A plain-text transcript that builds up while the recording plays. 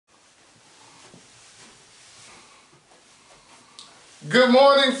Good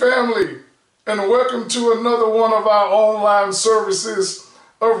morning, family, and welcome to another one of our online services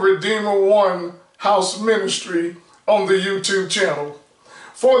of Redeemer One House Ministry on the YouTube channel.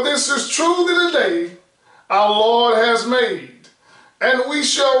 For this is truly the day our Lord has made, and we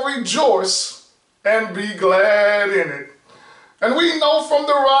shall rejoice and be glad in it. And we know from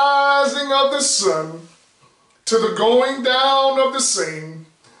the rising of the sun to the going down of the same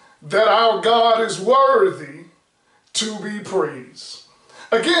that our God is worthy to be praised.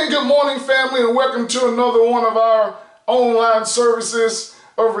 Again, good morning, family, and welcome to another one of our online services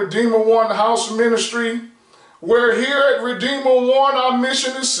of Redeemer One House Ministry, where here at Redeemer One, our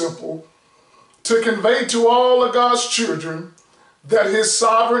mission is simple: to convey to all of God's children that His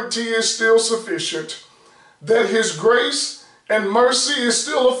sovereignty is still sufficient, that His grace and mercy is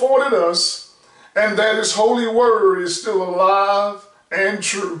still afforded us, and that His holy word is still alive and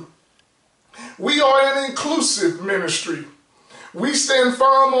true. We are an inclusive ministry. We stand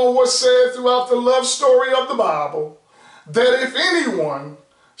firm on what's said throughout the love story of the Bible, that if anyone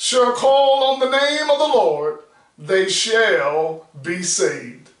shall call on the name of the Lord, they shall be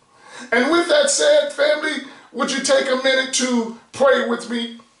saved. And with that said, family, would you take a minute to pray with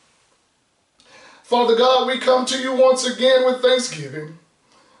me? Father God, we come to you once again with thanksgiving.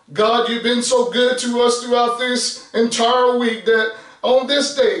 God, you've been so good to us throughout this entire week that on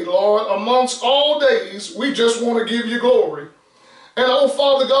this day, Lord, amongst all days, we just want to give you glory. And oh,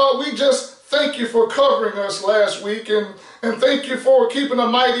 Father God, we just thank you for covering us last week, and thank you for keeping a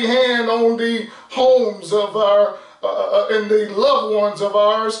mighty hand on the homes of our and the loved ones of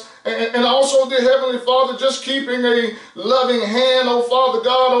ours, and also, dear Heavenly Father, just keeping a loving hand, oh Father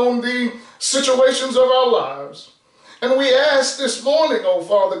God, on the situations of our lives. And we ask this morning, oh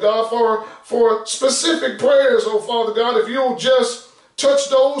Father God, for specific prayers, oh Father God, if you'll just touch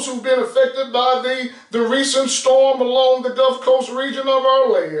those who've been affected by the recent storm along the Gulf Coast region of our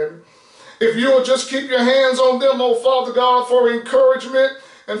land. If you'll just keep your hands on them, oh Father God, for encouragement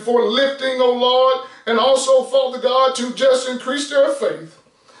and for lifting, oh Lord, and also, Father God, to just increase their faith.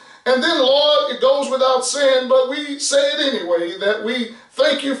 And then, Lord, it goes without saying, but we say it anyway, that we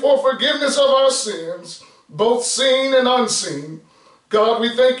thank you for forgiveness of our sins, both seen and unseen. God,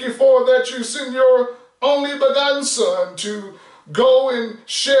 we thank you for that you sent your only begotten Son to go and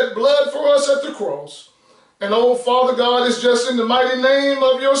shed blood for us at the cross. And oh, Father God, it's just in the mighty name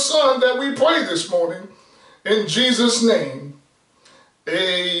of your Son that we pray this morning. In Jesus' name,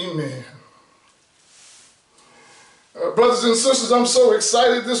 amen. Brothers and sisters, I'm so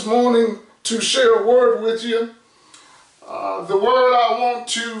excited this morning to share a word with you. The word I want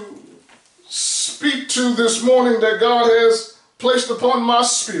to speak to this morning that God has placed upon my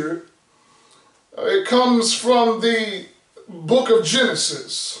spirit, it comes from the book of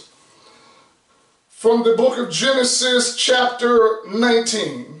Genesis. From the book of Genesis, chapter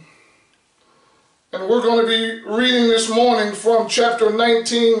 19. And we're going to be reading this morning from chapter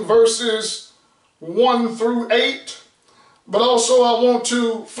 19, verses 1 through 8. But also I want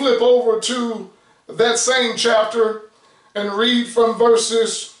to flip over to that same chapter and read from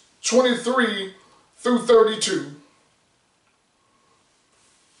verses 23 through 32.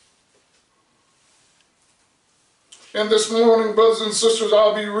 And this morning, brothers and sisters,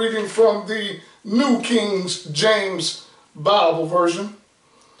 I'll be reading from the New King James Bible version.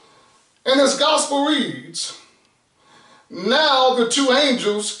 And his gospel reads, "Now the two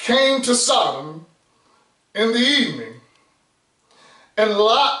angels came to Sodom in the evening, and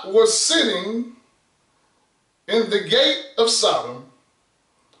Lot was sitting in the gate of Sodom.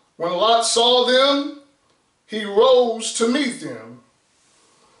 When Lot saw them, he rose to meet them,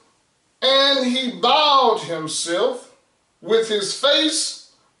 and he bowed himself with his face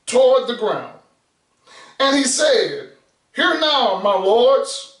toward the ground. And he said, 'Hear now, my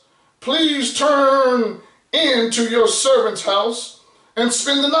lords, please turn into your servant's house and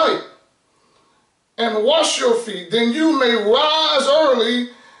spend the night, and wash your feet. Then you may rise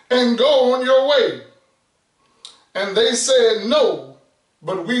early and go on your way.' And they said, 'No,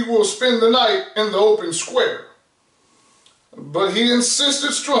 but we will spend the night in the open square.' But he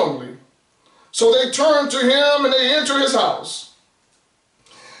insisted strongly. So they turned to him and they entered his house.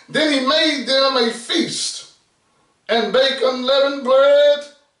 Then he made them a feast and baked unleavened bread,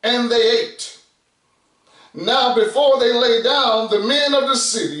 and they ate. Now before they lay down, the men of the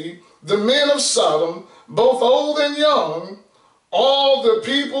city, the men of Sodom, both old and young, all the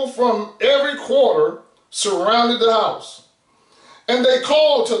people from every quarter, surrounded the house. And they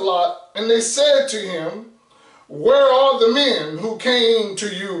called to Lot, and they said to him, 'Where are the men who came to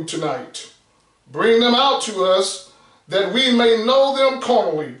you tonight? Bring them out to us, that we may know them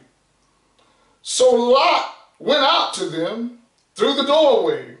carnally.' So Lot went out to them through the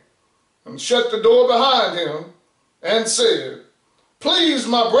doorway and shut the door behind him and said, "Please,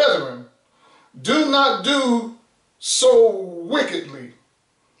 my brethren, do not do so wickedly.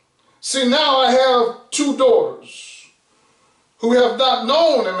 See, now I have 2 daughters who have not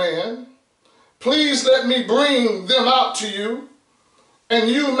known a man. Please let me bring them out to you, and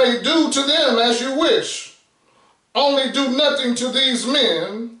you may do to them as you wish. Only do nothing to these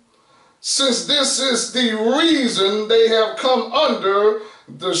men, since this is the reason they have come under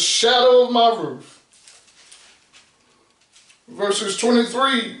the shadow of my roof." Verses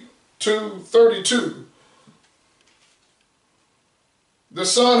 23 to 32. The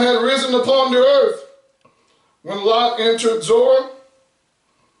sun had risen upon the earth when Lot entered Zoar.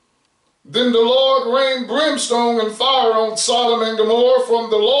 Then the Lord rained brimstone and fire on Sodom and Gomorrah from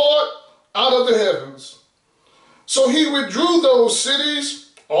the Lord out of the heavens. So he withdrew those cities,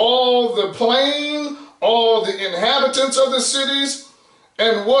 all the plain, all the inhabitants of the cities,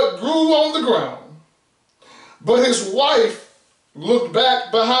 and what grew on the ground. But his wife looked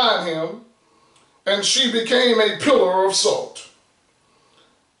back behind him, and she became a pillar of salt.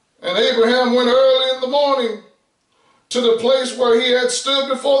 And Abraham went early in the morning to the place where he had stood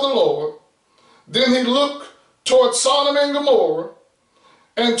before the Lord. Then he looked toward Sodom and Gomorrah,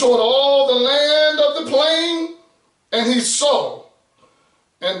 and toward all the land of the plain, and he saw,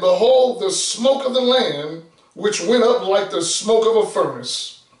 and behold, the smoke of the land, which went up like the smoke of a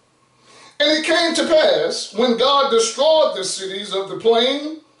furnace. And it came to pass, when God destroyed the cities of the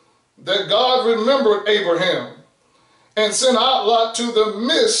plain, that God remembered Abraham, and sent out Lot to the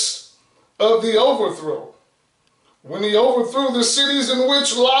midst of the overthrow, when he overthrew the cities in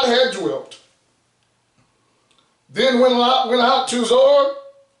which Lot had dwelt. Then when Lot went out to Zoar,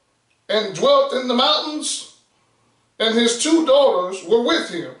 and dwelt in the mountains, and his 2 daughters were with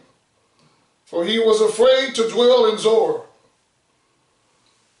him, for he was afraid to dwell in Zoar.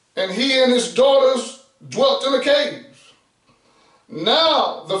 And he and his daughters dwelt in a cave.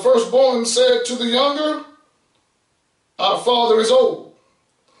 Now the firstborn said to the younger, "Our father is old,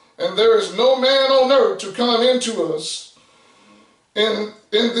 and there is no man on earth to come into us in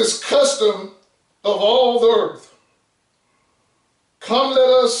this custom of all the earth. Come, let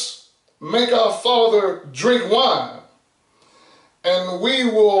us make our father drink wine, and we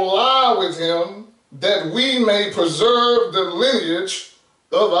will lie with him, that we may preserve the lineage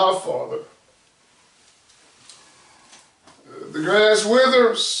of our father." The grass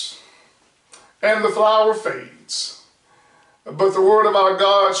withers and the flower fades, but the word of our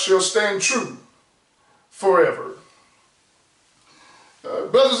God shall stand true forever.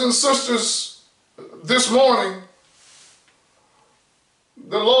 Brothers and sisters, this morning,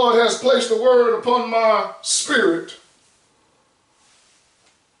 the Lord has placed a word upon my spirit,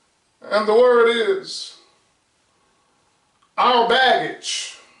 and the word is, our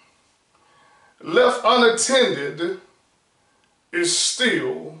baggage left unattended is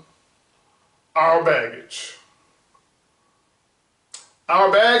still our baggage. Our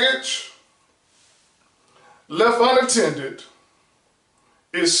baggage left unattended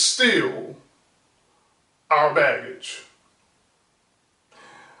is still our baggage.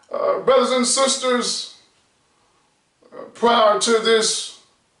 Brothers and sisters, prior to this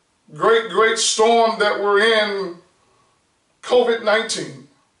great storm that we're in, COVID-19,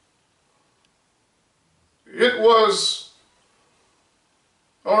 it was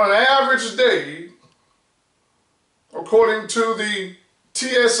on an average day, according to the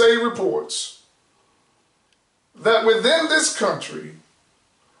TSA reports, that within this country,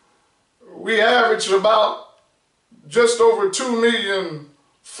 we averaged about just over 2 million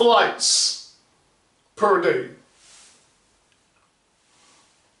flights per day.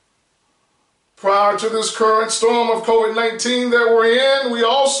 Prior to this current storm of COVID-19 that we're in, we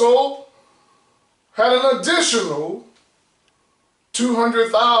also had an additional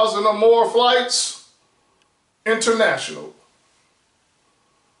 200,000 or more flights international.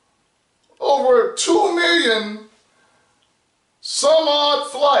 Over 2 million some odd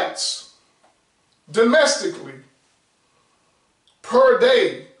flights domestically per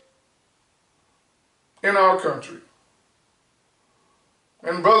day in our country.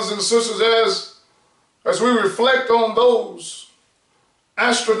 And brothers and sisters, as we reflect on those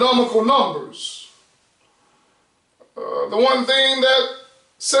astronomical numbers, the one thing that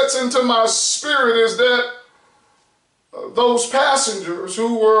sets into my spirit is that those passengers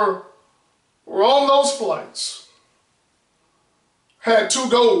who were on those flights had 2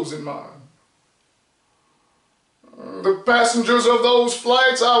 goals in mind. The passengers of those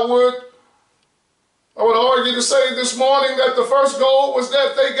flights, I would argue to say this morning that the first goal was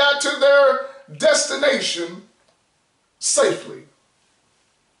that they got to their destination safely.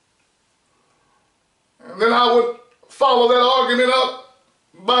 And then I would follow that argument up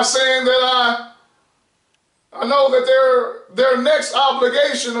by saying that I know that their next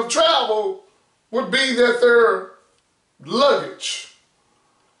obligation of travel would be that their luggage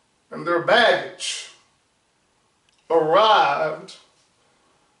and their baggage arrived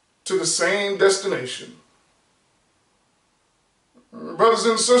to the same destination. Brothers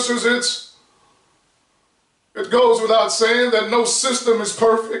and sisters, it goes without saying that no system is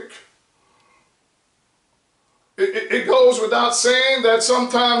perfect. It goes without saying that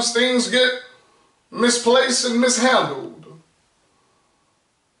sometimes things get misplaced and mishandled.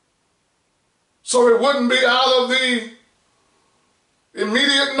 So it wouldn't be out of the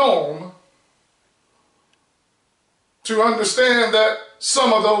immediate norm to understand that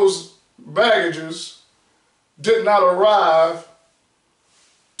some of those baggages did not arrive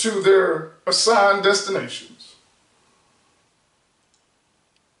to their assigned destinations.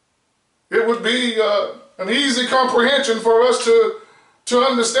 It would be an easy comprehension for us to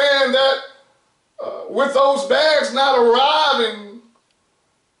understand that with those bags not arriving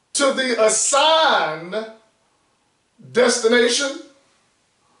to the assigned destination,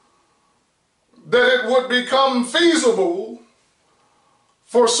 that it would become feasible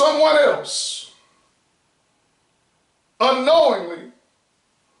for someone else unknowingly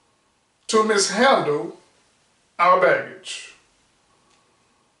to mishandle our baggage.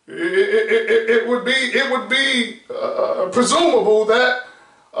 It would be presumable that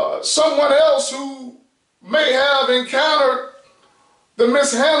someone else who may have encountered the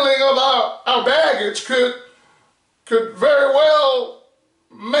mishandling of our baggage could very well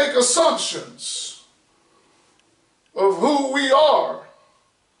make assumptions of who we are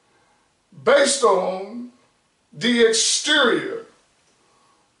based on the exterior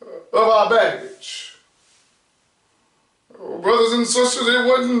of our baggage. Brothers and sisters,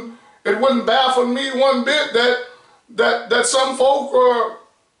 it wouldn't baffle me one bit that some folk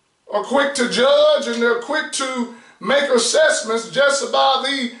are quick to judge and they're quick to make assessments just about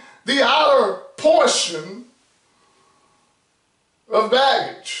the outer portion of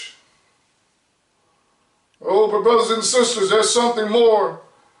baggage. Oh, but brothers and sisters, there's something more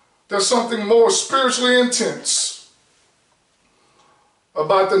spiritually intense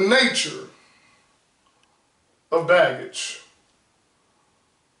about the nature of baggage.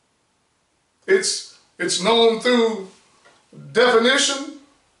 It's known through definition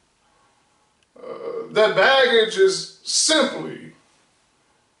that baggage is simply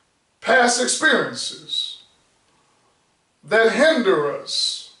past experiences that hinder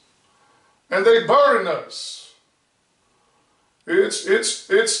us and they burden us. It's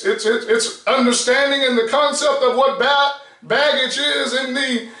understanding in the concept of what baggage is in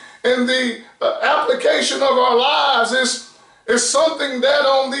the application of our lives is something that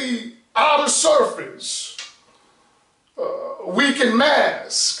on the outer surface we can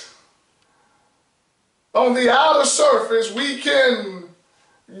mask. On the outer surface we can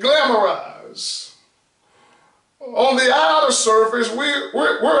glamorize. On the outer surface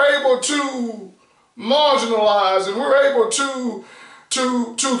we're able to marginalize and we're able to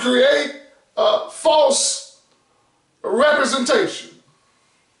create false representation.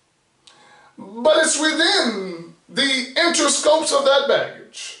 But it's within the interscopes of that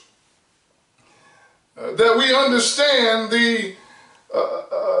baggage that we understand the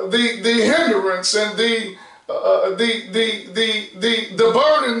hindrance and the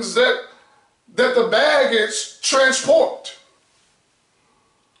burdens that the baggage transport.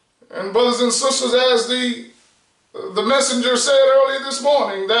 And brothers and sisters, as the messenger said earlier this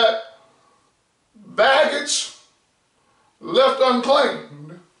morning, that baggage left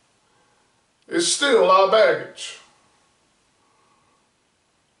unclaimed is still our baggage.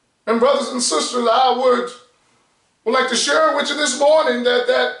 And brothers and sisters, I would like to share with you this morning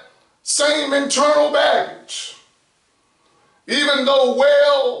that same internal baggage, even though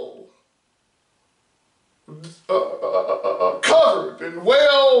well covered and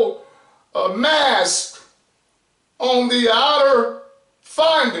well masked on the outer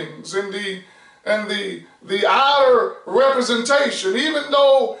findings and the outer representation, even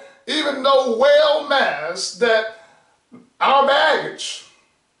though well masked, that our baggage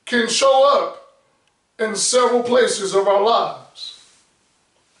can show up in several places of our lives.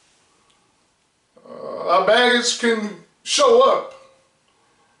 Our baggage can show up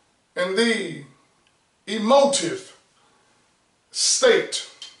in the emotive state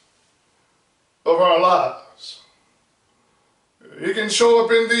of our lives. It can show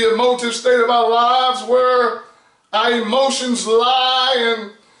up in the emotive state of our lives where our emotions lie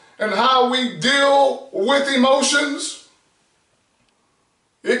and how we deal with emotions.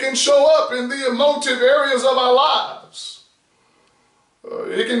 It can show up in the emotive areas of our lives.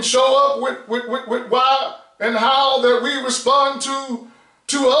 It can show up with why and how that we respond to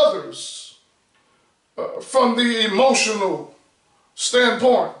others from the emotional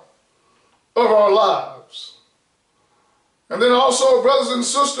standpoint of our lives. And then also, brothers and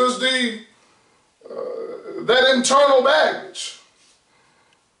sisters, that internal baggage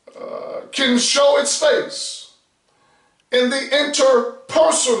can show its face in the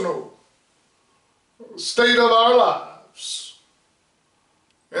interpersonal state of our lives.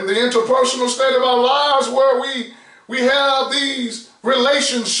 In the interpersonal state of our lives where we have these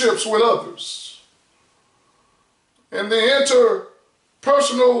relationships with others. In the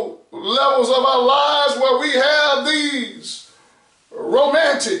interpersonal levels of our lives where we have these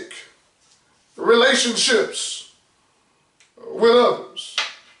romantic relationships with others.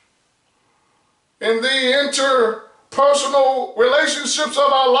 In the interpersonal relationships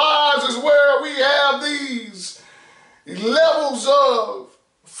of our lives is where we have these levels of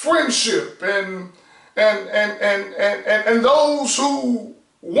friendship and those who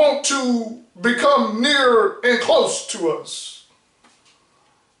want to become near and close to us.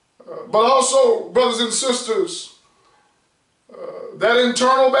 But also, brothers and sisters, that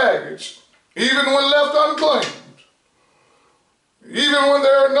internal baggage, even when left unclaimed, even when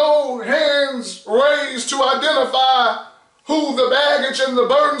there are no hands raised to identify who the baggage and the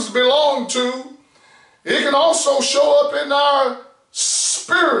burdens belong to, it can also show up in our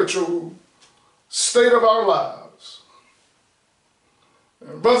spiritual state of our lives.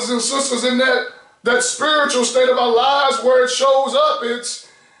 And brothers and sisters, in that spiritual state of our lives where it shows up, it's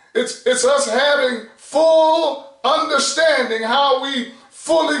us having full understanding how we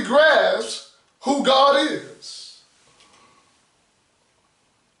fully grasp who God is.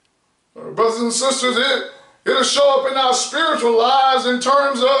 Brothers and sisters, it'll show up in our spiritual lives in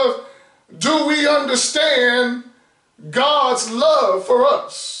terms of, do we understand God's love for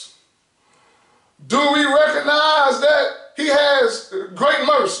us? Do we recognize that He has great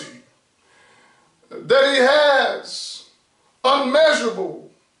mercy? That He has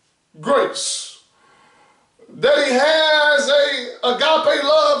unmeasurable grace? That He has a agape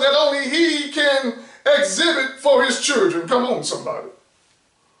love that only He can exhibit for His children? Come on, somebody.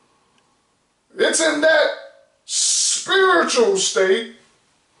 It's in that spiritual state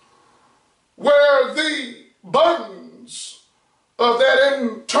where the burdens of that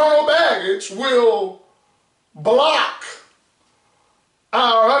internal baggage will block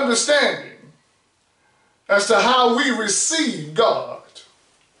our understanding as to how we receive God.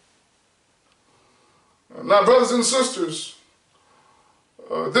 Now, brothers and sisters,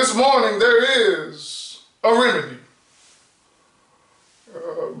 this morning there is a remedy.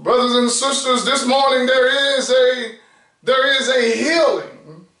 Brothers and sisters, this morning there is a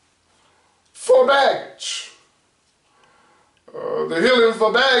healing for baggage. The healing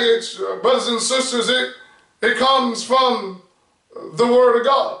for baggage, brothers and sisters, it comes from the Word of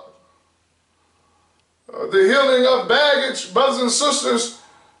God. The healing of baggage, brothers and sisters,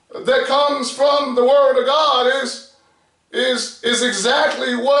 that comes from the Word of God is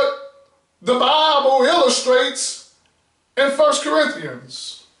exactly what the Bible illustrates in 1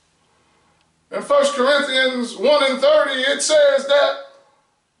 Corinthians. In 1 Corinthians 1 and 30, it says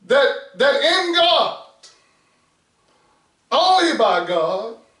that in God, only by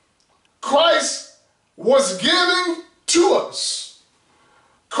God, Christ was giving to us.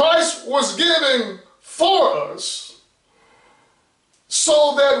 Christ was giving for us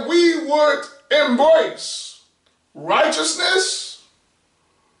so that we would embrace righteousness,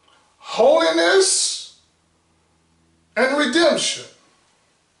 holiness, and redemption.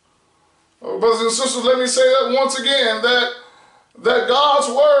 Oh, brothers and sisters, let me say that once again, that God's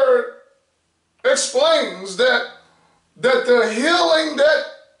Word explains that the healing that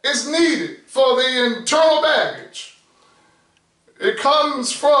is needed for the internal baggage, it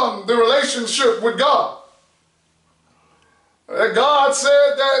comes from the relationship with God. That God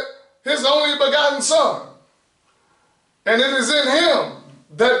said that His only begotten Son, and it is in Him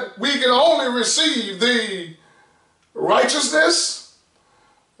that we can only receive the righteousness,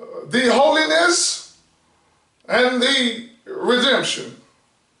 the holiness, and the redemption.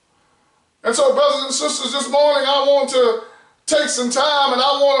 And so, brothers and sisters, this morning I want to take some time, and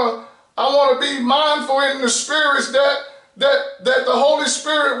I want to be mindful in the spirits that the Holy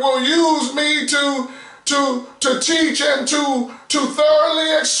Spirit will use me to teach and to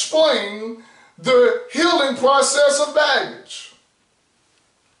thoroughly explain the healing process of baggage.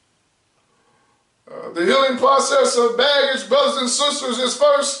 The healing process of baggage, brothers and sisters,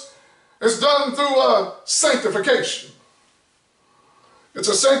 is done through sanctification. It's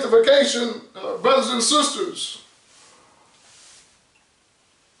a sanctification, brothers and sisters,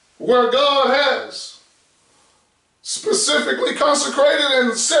 where God has specifically consecrated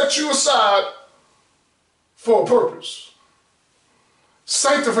and set you aside for a purpose.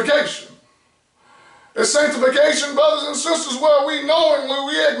 Sanctification. It's sanctification, brothers and sisters, where we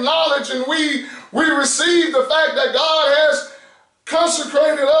knowingly, we acknowledge and we receive the fact that God has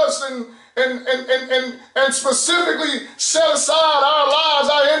consecrated us and specifically set aside our lives,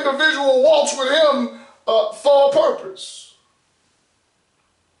 our individual walks with Him for a purpose.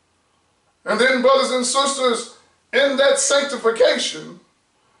 And then, brothers and sisters, in that sanctification,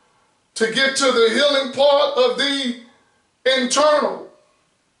 to get to the healing part of the internal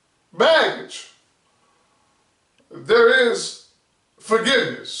baggage, there is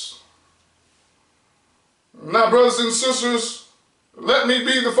forgiveness. Now, brothers and sisters, let me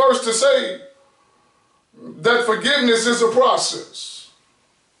be the first to say that forgiveness is a process.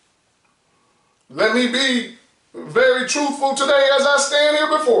 Let me be very truthful today as I stand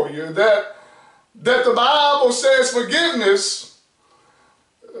here before you, that the Bible says forgiveness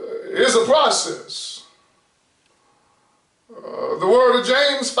is a process. The word of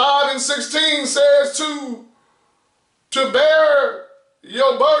James 5:16 says to bear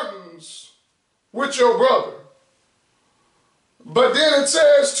your burdens with your brother. But then it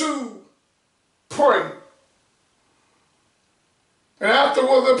says to pray. And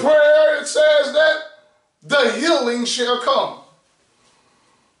afterward the prayer, it says that the healing shall come.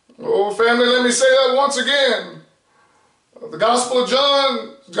 Oh, family, let me say that once again. The Gospel of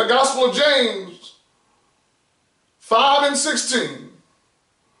James 5:16.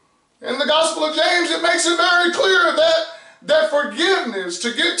 In the Gospel of James, it makes it very clear that forgiveness,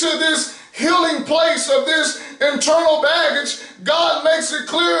 to get to this healing place of this internal baggage, God makes it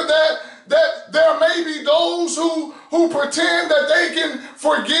clear that there may be those who pretend that they can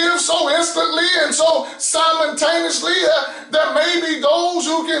forgive so instantly and so simultaneously. There may be those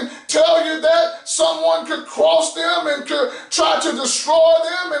who can tell you that someone could cross them and could try to destroy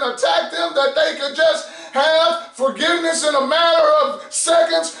them and attack them, that they could just have forgiveness in a matter of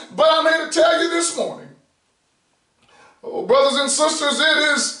seconds. But I'm here to tell you this morning, oh, brothers and sisters, it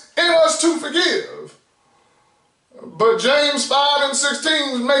is in us to forgive. But James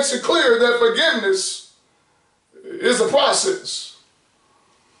 5:16 makes it clear that forgiveness is a process.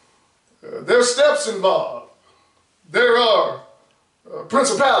 There are steps involved. There are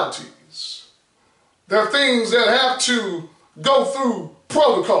principalities. There are things that have to go through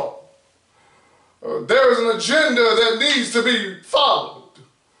protocol. There is an agenda that needs to be followed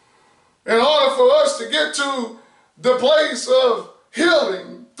in order for us to get to the place of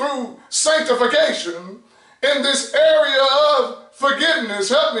healing through sanctification in this area of forgiveness.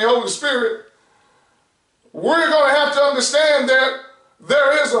 Help me, Holy Spirit. We're going to have to understand that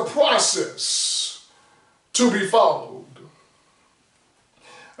there is a process to be followed.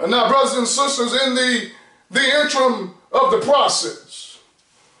 And now, brothers and sisters, in the interim of the process,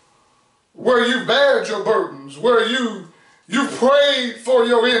 where you bared your burdens, where you prayed for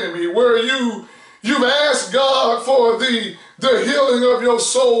your enemy, where you've asked God for the healing of your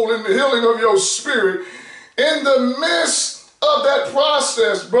soul and the healing of your spirit, in the midst of that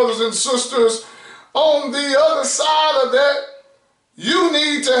process, brothers and sisters, on the other side of that, you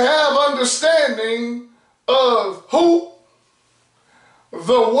need to have understanding of who,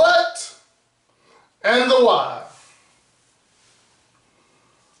 the what, and the why.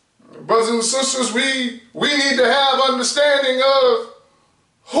 Brothers and sisters, we need to have understanding of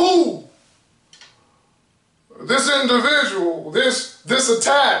who this individual, this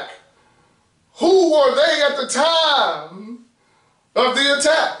attack, who were they at the time of the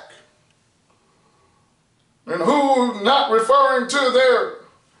attack? And who, not referring to their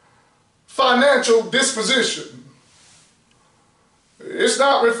financial disposition. It's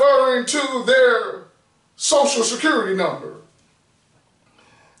not referring to their social security number.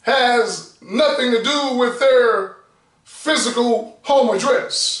 Has nothing to do with their physical home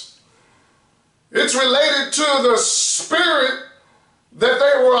address. It's related to the spirit that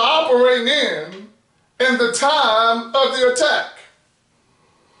they were operating in the time of the attack.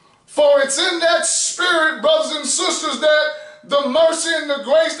 For it's in that spirit, brothers and sisters, that the mercy and the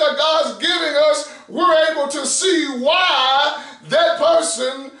grace that God's giving us, we're able to see why that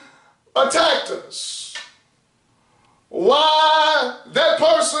person attacked us. Why that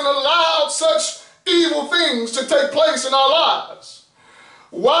person allowed such evil things to take place in our lives.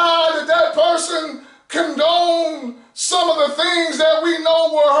 Why did that person condone some of the things that we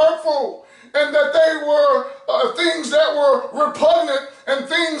know were hurtful, and that they were things that were repugnant and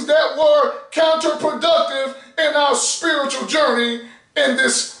things that were counterproductive in our spiritual journey in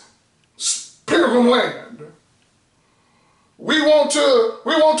this pilgrim land. We want to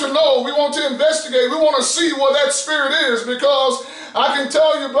know, we want to investigate, we want to see what that spirit is, because I can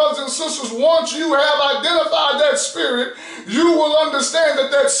tell you, brothers and sisters, once you have identified that spirit, you will understand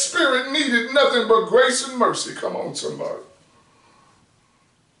that that spirit needed nothing but grace and mercy. Come on, somebody.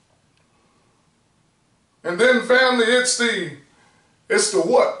 And then, family, it's the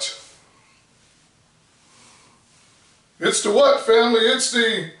what? It's the what, family? It's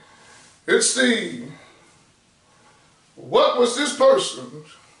the what was this person's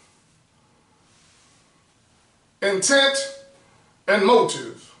intent and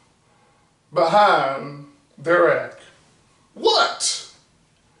motive behind their act? What?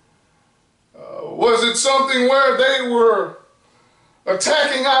 Was it something where they were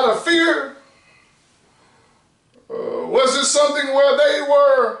attacking out of fear? Was it something where they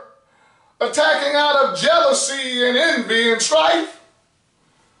were attacking out of jealousy and envy and strife?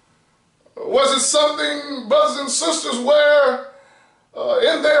 Was it something, brothers and sisters, where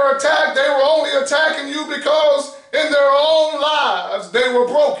in their attack they were only attacking you because in their own lives they were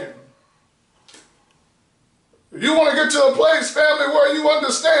broken? You want to get to a place, family, where you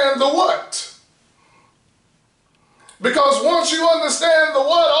understand the what. Because once you understand the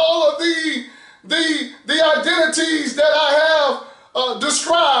what, all of the identities that I have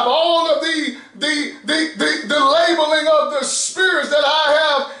described, all of the labeling of the spirits that I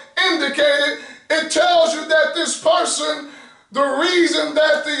have indicated, it tells you that this person, the reason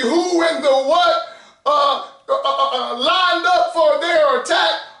that the who and the what lined up for their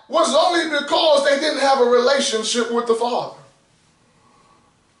attack was only because they didn't have a relationship with the Father.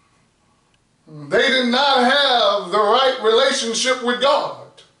 They did not have the right relationship with God.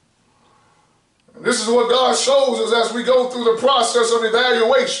 And this is what God shows us as we go through the process of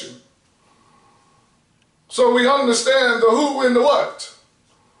evaluation. So we understand the who and the what.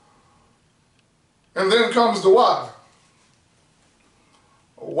 And then comes the why.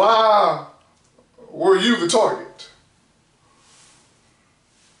 Why were you the target?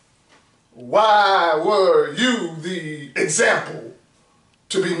 Why were you the example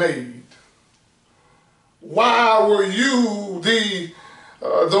to be made? Why were you the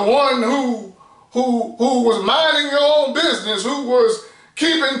one who was minding your own business, who was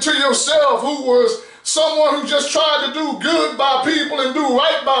keeping to yourself, who was someone who just tried to do good by people and do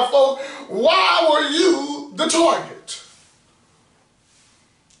right by folk? Why were you the target?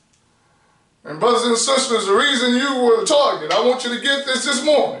 And brothers and sisters, the reason you were the target, I want you to get this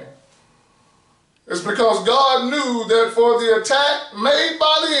morning, is because God knew that for the attack made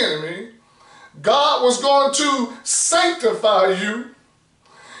by the enemy, God was going to sanctify you.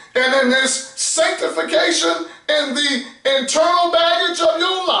 And in this sanctification in the internal baggage of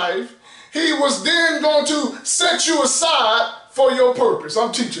your life, he was then going to set you aside for your purpose.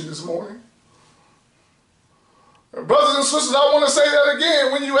 I'm teaching this morning. Brothers and sisters, I want to say that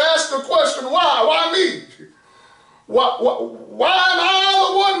again. When you ask the question, why me? Why am I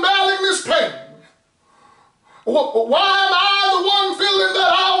the one battling this pain? Why am I the one feeling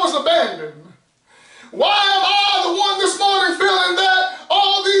that I was abandoned? Why am I the one this morning feeling that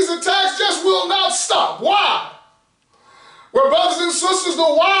all these attacks just will not stop? Why? Well, brothers and sisters, the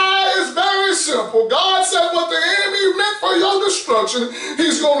why is very simple. God said what the enemy meant for your destruction,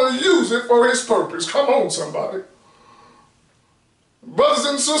 he's going to use it for his purpose. Come on, somebody. Brothers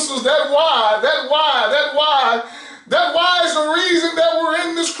and sisters, that why is the reason that we're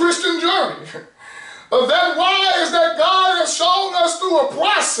in this Christian journey. That why is that God has shown us through a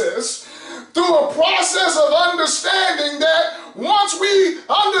process of understanding that once we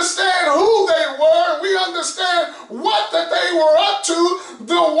understand who they were, we understand what that they were up to,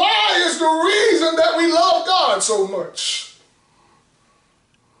 the why is the reason that we love God so much.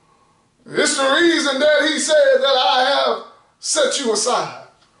 It's the reason that he said that I have set you aside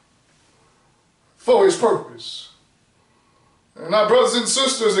for his purpose. And now, brothers and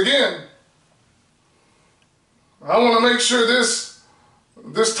sisters, again, I want to make sure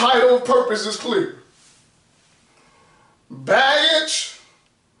this title of purpose is clear. Baggage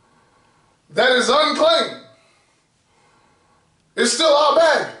that is unclaimed is still our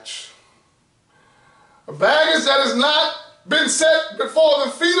baggage. A baggage that has not been set before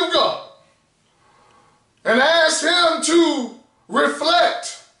the feet of God and ask him to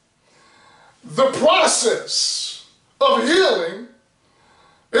reflect the process of healing,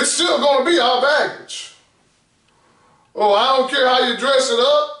 it's still going to be our baggage. Oh, I don't care how you dress it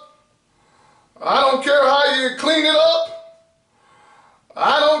up. I don't care how you clean it up.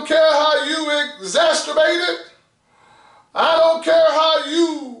 I don't care how you exacerbate it. I don't care how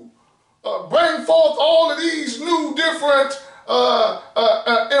you bring forth all of these new different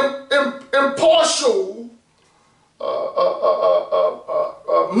impartial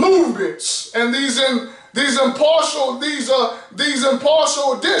movements and these impartial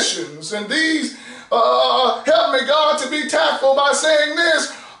additions, and these help me God to be tactful by saying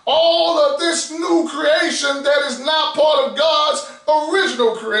this: all of this new creation that is not part of God's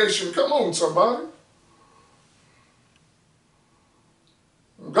original creation. Come on, somebody.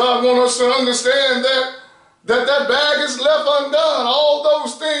 God wants us to understand that bag is left undone. All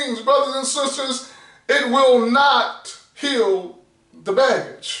those things, brothers and sisters, it will not heal the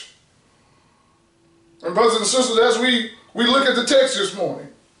baggage. And brothers and sisters, as we look at the text this morning,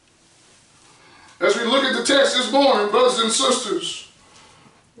 brothers and sisters,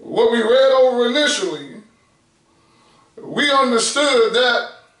 what we read over initially, we understood that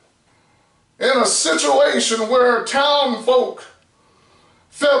in a situation where town folk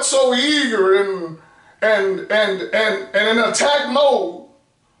felt so eager and in attack mode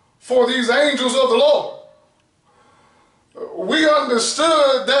for these angels of the Lord, we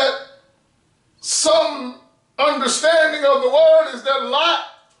understood that some understanding of the word is that Lot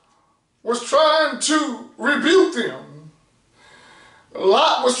was trying to rebuke them.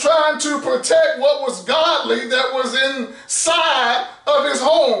 Lot was trying to protect what was godly that was inside of his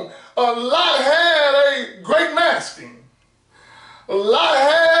home. Lot had a great masking. Lot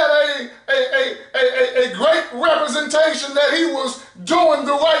had a great representation that he was doing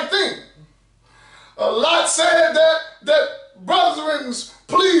the right thing. Lot said that brethrens,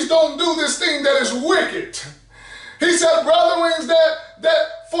 please don't do this thing that is wicked. He said, brethrens, that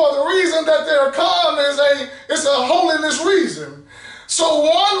for the reason that they're come is a holiness reason. So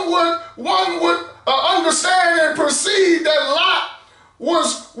one would understand and perceive that Lot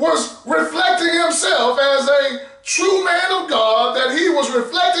was reflecting himself as a true man of God, that he was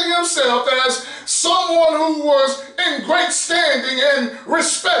reflecting himself as someone who was in great standing and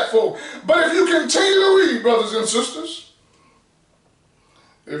respectful. But if you continue to read, brothers and sisters,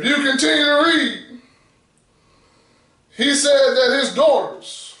 if you continue to read, he said that his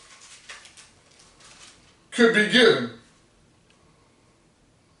daughters could be given.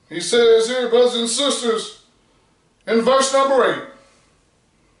 He says here, brothers and sisters, in verse number 8,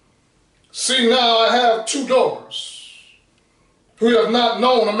 see, now I have 2 daughters who have not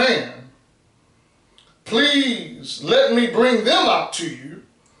known a man. Please let me bring them out to you,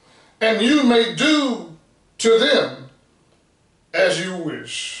 and you may do to them as you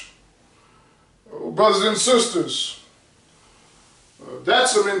wish. Oh, brothers and sisters,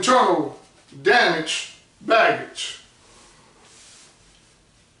 that's some internal damage baggage.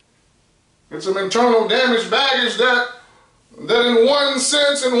 It's some internal damage baggage that in one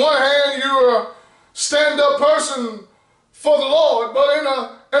sense, in one hand, you're a stand-up person for the Lord, but in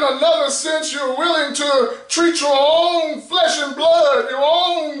another sense, you're willing to treat your own flesh and blood, your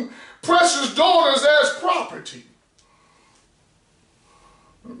own precious daughters as property.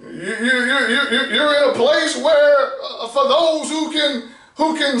 You're in a place where, for those who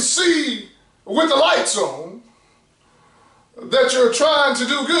can see with the lights on, that you're trying to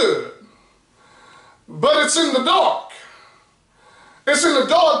do good, but it's in the dark. It's in the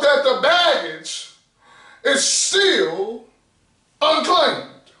dark that the baggage is still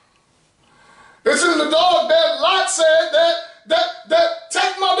unclaimed. It's in the dark that Lot said that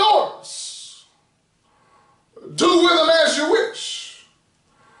take my daughters, do with them as you wish.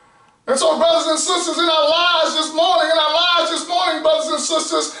 And so, brothers and sisters, in our lives this morning, brothers and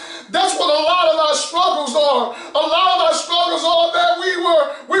sisters, that's what a lot of our struggles are. A lot of our struggles are that we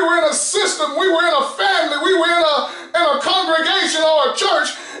were in a system, we were in a family, we were in a congregation or a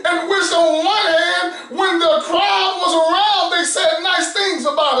church, in which on one hand, when the crowd was around, they said nice things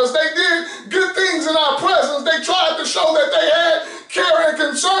about us. They did good things in our presence. They tried to show that they had care and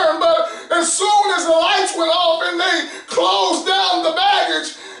concern, but as soon as the lights went off and they closed down the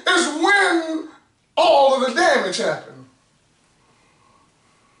baggage is when all of the damage happened.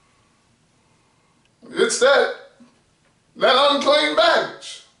 It's that unclaimed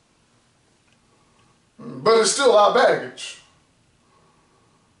baggage. But it's still our baggage.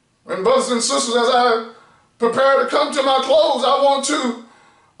 And brothers and sisters, as I prepare to come to my close, I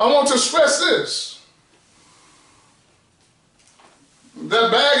want to stress this.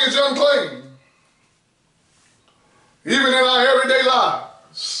 That baggage unclaimed, even in our everyday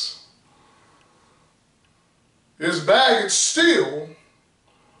lives, is baggage still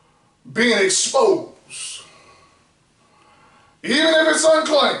being exposed. Even if it's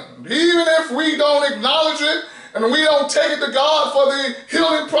unclaimed, even if we don't acknowledge it and we don't take it to God for the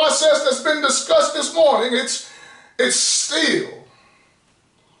healing process that's been discussed this morning, it's still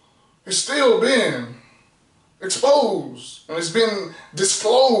being exposed and it's been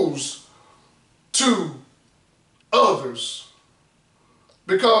disclosed to others.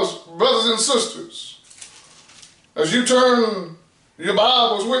 Because, brothers and sisters, as you turn your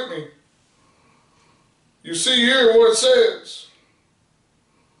Bibles with me, you see here where it says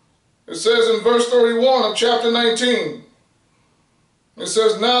in verse 31 of chapter 19, it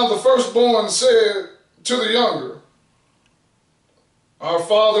says, "Now the firstborn said to the younger, Our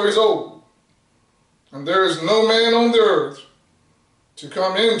father is old, and there is no man on the earth to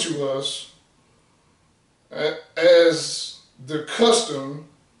come into us as the custom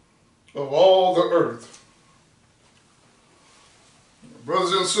of all the earth."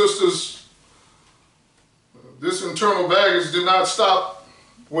 Brothers and sisters, this internal baggage did not stop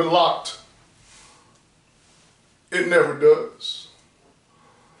with Lot. It never does.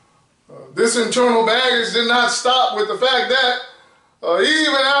 This internal baggage did not stop with the fact that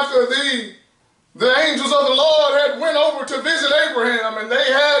even after the angels of the Lord had went over to visit Abraham, and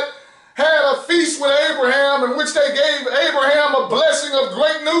they had a feast with Abraham in which they gave Abraham a blessing of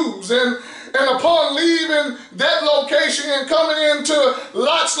great news, and upon leaving that location and coming into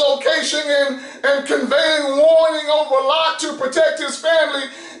Lot's location and conveying warning over Lot to protect his family,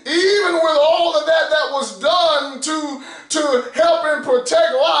 even with all of that was done to help and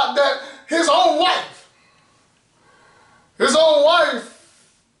protect Lot, that his own wife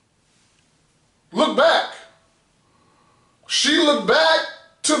looked back. She looked back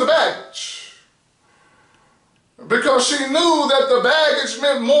to the baggage because she knew that the baggage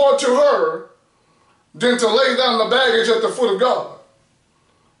meant more to her than to lay down the baggage at the foot of God.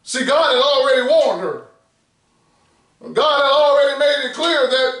 See, God had already warned her. God had already made it clear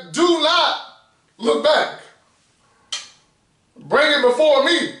that do not look back. Bring it before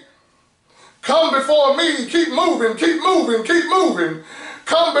me. Come before me. Keep moving, keep moving, keep moving.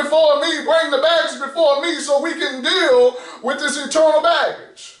 Come before me. Bring the baggage before me so we can deal with this eternal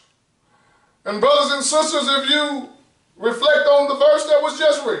baggage. And brothers and sisters, if you reflect on the verse that was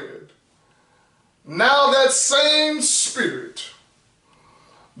just read, now that same spirit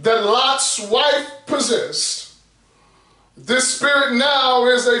that Lot's wife possessed, this spirit now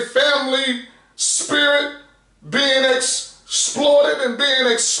is a family spirit being exploited and being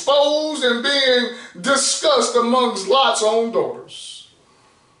exposed and being discussed amongst Lot's own daughters.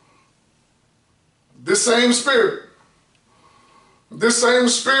 This same spirit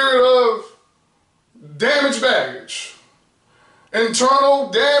of damaged baggage, internal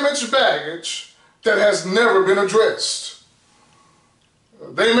damaged baggage that has never been addressed.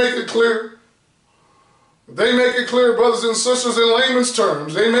 They make it clear. They make it clear, brothers and sisters, in layman's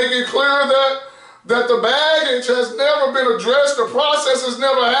terms. They make it clear that the baggage has never been addressed, the process has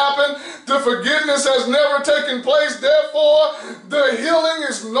never happened, the forgiveness has never taken place, therefore the healing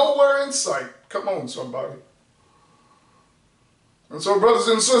is nowhere in sight. Come on, somebody. And so, brothers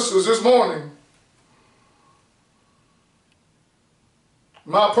and sisters, this morning,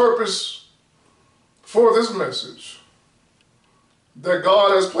 my purpose for this message that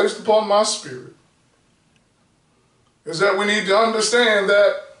God has placed upon my spirit is that we need to understand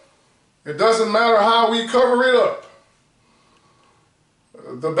that it doesn't matter how we cover it up.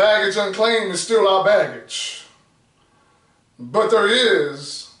 The baggage unclaimed is still our baggage. But there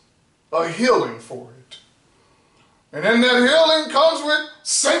is a healing for it. And in that healing comes with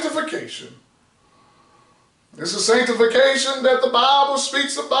sanctification. This is sanctification that the Bible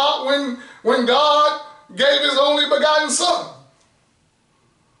speaks about when God gave his only begotten Son.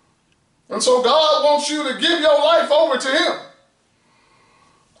 And so God wants you to give your life over to him.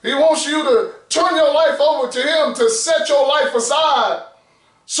 He wants you to turn your life over to him, to set your life aside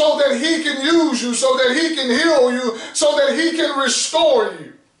so that he can use you, so that he can heal you, so that he can restore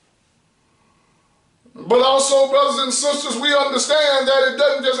you. But also, brothers and sisters, we understand that it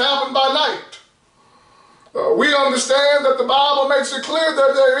doesn't just happen by night. We understand that the Bible makes it clear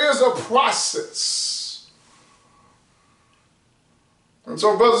that there is a process. And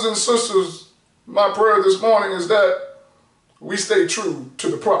so, brothers and sisters, my prayer this morning is that we stay true to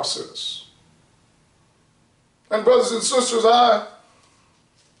the process. And brothers and sisters, I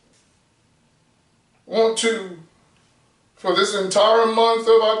want to, for this entire month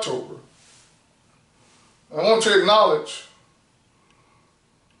of October, I want to acknowledge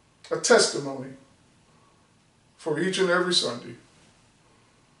a testimony for each and every Sunday,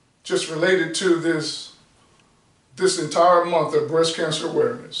 just related to this entire month of breast cancer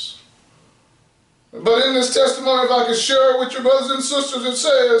awareness. But in this testimony, if I could share it with you, brothers and sisters, it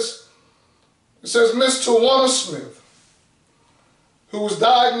says Miss Tawana Smith, who was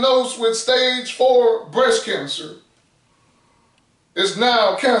diagnosed with stage 4 breast cancer, is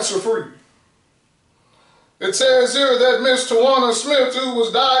now cancer-free. It says here that Miss Tawana Smith, who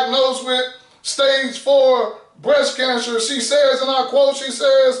was diagnosed with stage 4 breast cancer, she says, and I quote, she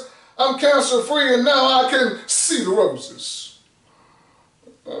says, "I'm cancer-free and now I can see the roses."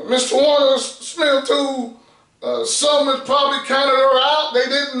 Miss Tawana Smith, who some had probably counted her out. They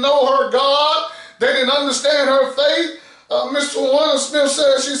didn't know her God. They didn't understand her faith. Miss Tawana Smith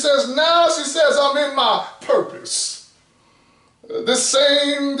says, she says, "I'm in my purpose." This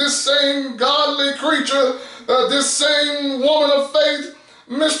same godly creature, this same woman of faith,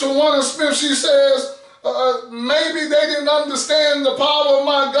 Miss Tawana Smith, she says, maybe they didn't understand the power of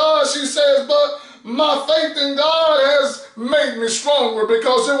my God, she says, but my faith in God has made me stronger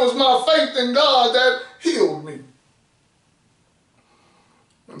because it was my faith in God that healed me.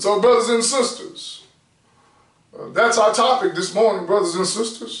 And so, brothers and sisters, that's our topic this morning, brothers and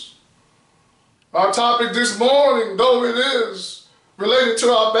sisters. Our topic this morning, though it is related to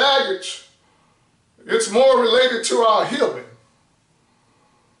our baggage, it's more related to our healing.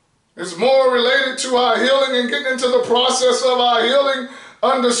 It's more related to our healing and getting into the process of our healing,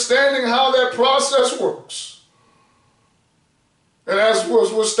 understanding how that process works. And as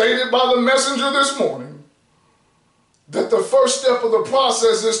was stated by the messenger this morning, that the first step of the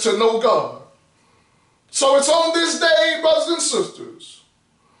process is to know God. So it's on this day, brothers and sisters,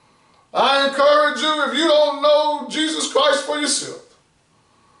 I encourage you, if you don't know Jesus Christ for yourself,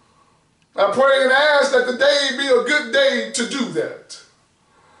 I pray and ask that the day be a good day to do that.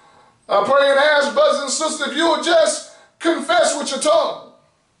 I pray and ask, brothers and sisters, if you will just confess with your tongue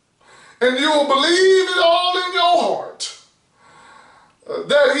and you will believe it all in your heart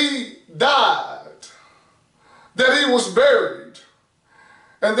that he died, that he was buried,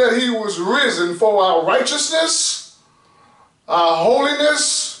 and that he was risen for our righteousness, our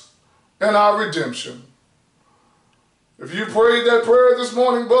holiness, and our redemption. If you prayed that prayer this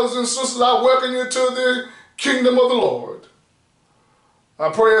morning, brothers and sisters, I welcome you to the kingdom of the Lord. I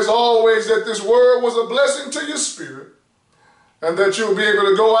pray as always that this word was a blessing to your spirit and that you'll be able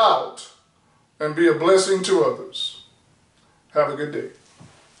to go out and be a blessing to others. Have a good day.